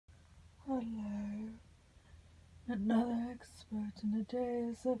Hello, another expert in the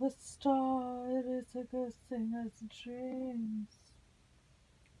days of Astar, Elisa GhostSinger's dreams.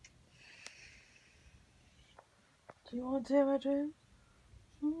 Do you want to hear my dreams?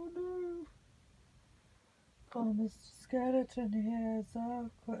 Oh no. Poor Mr. Skeleton here is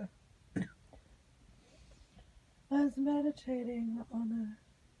awkward. I was meditating on a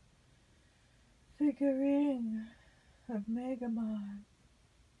figurine of Megamind.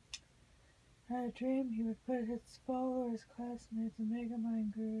 I had a dream he would put his followers, classmates in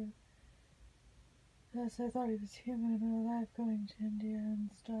Megamind Dream. Yes, I thought he was human and alive, going to India and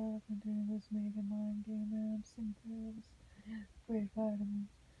stuff and doing those Megamind game apps and pills, great vitamins.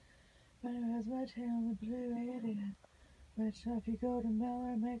 But anyway, I was meditating on the blue alien, which if you go to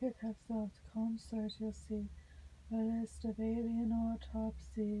MegaCapSoft.com search, you'll see a list of alien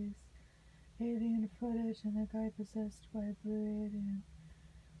autopsies, alien footage, and a guy possessed by a blue alien.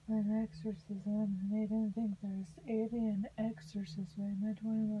 An exorcism, and they didn't think there was alien exorcism. I meant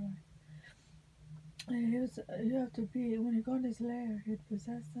one you have to be, when you go in his lair, he'd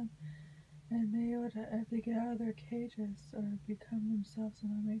possess them, and they would, if they get out of their cages or become themselves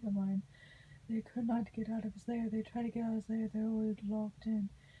in a Megamind, they could not get out of his lair. They try to get out of his lair, they're always locked in.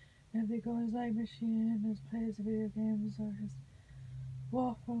 And if they go in his light machine, his plays video games, or his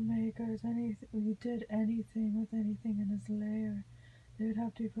waffle makers, anything, he did anything with anything in his lair, they would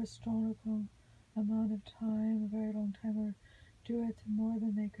have to for a astronomical amount of time, a very long time, or do it more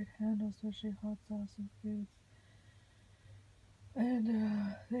than they could handle, especially hot sauce and foods. And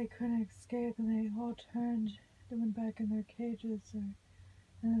they couldn't escape, and they all turned, they went back in their cages, and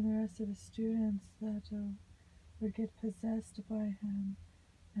then the rest of the students that would get possessed by him,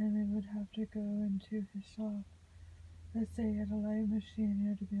 and they would have to go into his shop. Let's say he had a light machine, he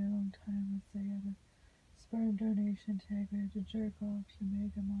had to be a long time. Let's say he had a sperm donation tag, we had to jerk off to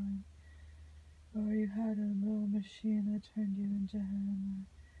Megamind. Or you had a little machine that turned you into him, or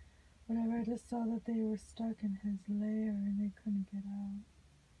whatever. I just saw that they were stuck in his lair and they couldn't get out.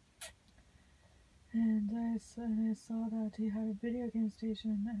 And I saw that he had a video game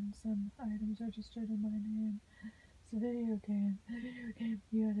station and some items registered in my name. It's a video game. In a video game,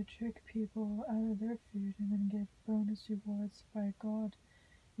 you had to trick people out of their food and then get bonus rewards by God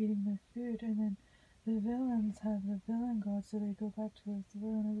eating their food. And then the villains have the villain god, so they go back to the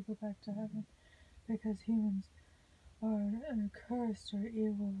villain, or they go back to heaven. Because humans are cursed or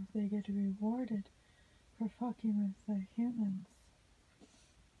evil, they get rewarded for fucking with the humans.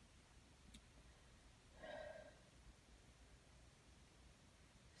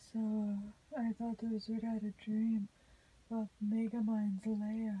 So I thought those would had a dream of Megamind's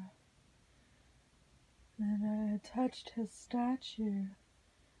lair, and I touched his statue,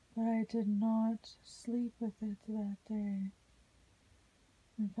 but I did not sleep with it that day.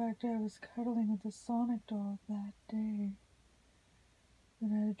 In fact, I was cuddling with the Sonic dog that day.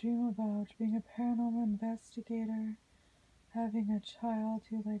 And I had a dream about being a paranormal investigator, having a child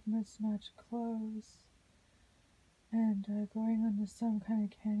who like mismatched clothes, and going into some kind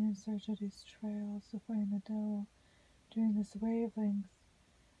of canyon search of these trails to find the devil, doing this waves, and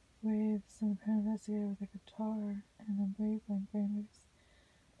a paranormal investigator with a guitar, and then wavelength brainwaves,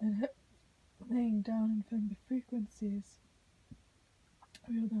 and laying down and feeling the frequencies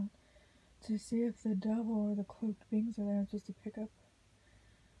real down to see if the devil or the cloaked beings are there. I'm supposed to pick up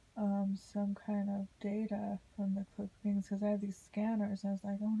some kind of data from the cloaked beings, because I have these scanners, and I was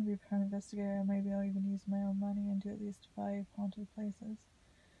like, I want to be a paranormal investigator, and maybe I'll even use my own money and do at least 5 haunted places.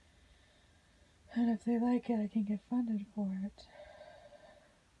 And if they like it, I can get funded for it.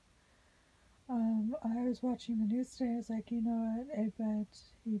 I was watching the news today. I was like, you know what? I bet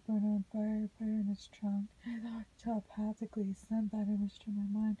he burned on fire in his trunk. I thought telepathically sent that image to my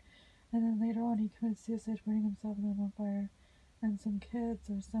mind. And then later on, he committed suicide, burning himself and then on fire. And some kids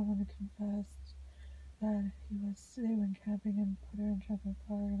or someone had confessed that they went camping and put her in trunk on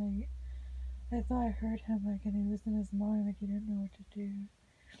fire. And I thought I heard him, like, and he was in his mind, like he didn't know what to do.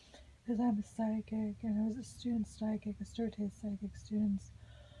 Because I'm a psychic, and I was a student psychic, a Sturte psychic students.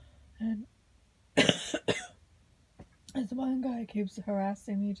 And this one guy keeps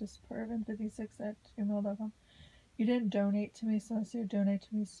harassing me, just pervin56@gmail.com. You didn't donate to me, so unless you donate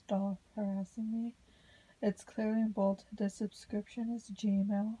to me, stop harassing me. It's clearly in bold. The subscription is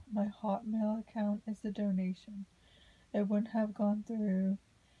Gmail. My Hotmail account is the donation. It wouldn't have gone through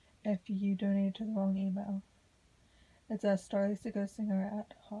if you donated to the wrong email. It's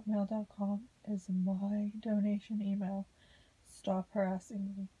AstarElisaGhostSinger@hotmail.com is my donation email. Stop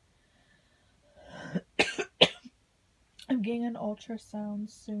harassing me. I'm getting an ultrasound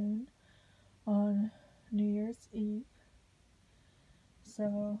soon on New Year's Eve.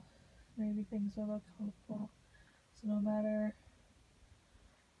 So maybe things will look hopeful. So no matter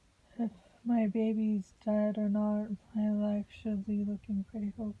if my baby's dead or not, my life should be looking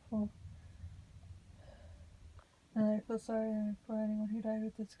pretty hopeful. And I feel sorry for anyone who died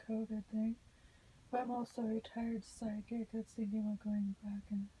with this COVID thing. But I'm also a retired psychic that's thinking about going back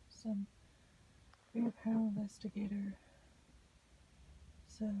and being a paranormal investigator.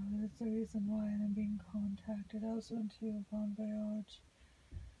 So that's the reason why I'm being contacted. I also went to a Bon Voyage,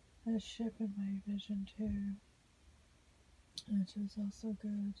 a ship in my vision too, which was also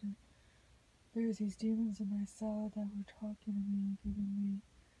good. And there's these demons in my cell that were talking to me, giving me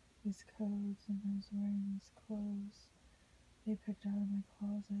these codes, and I was wearing these clothes they picked out of my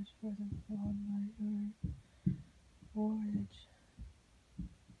closet for the one night voyage.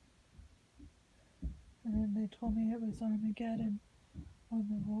 And then they told me it was Armageddon on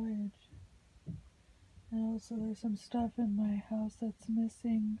the voyage. And also there's some stuff in my house that's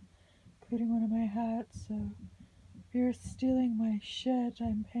missing, including one of my hats, so if you're stealing my shit,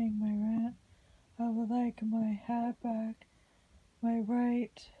 I'm paying my rent. I would like my hat back, my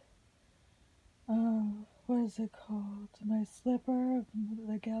right, what is it called? My slipper of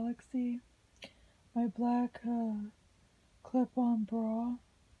the galaxy, my black clip-on bra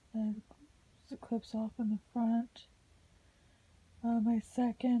that clips off in the front, my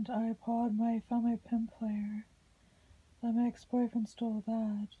second iPod, found my pen player. My ex-boyfriend stole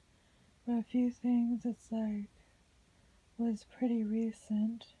that. But a few things, it's like, was pretty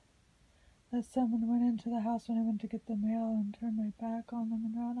recent. That someone went into the house when I went to get the mail and turned my back on them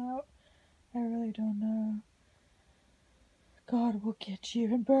and ran out. I really don't know. God will get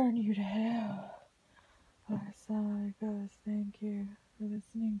you and burn you to hell. That's how it goes. Thank you for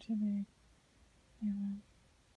listening to me. Amen.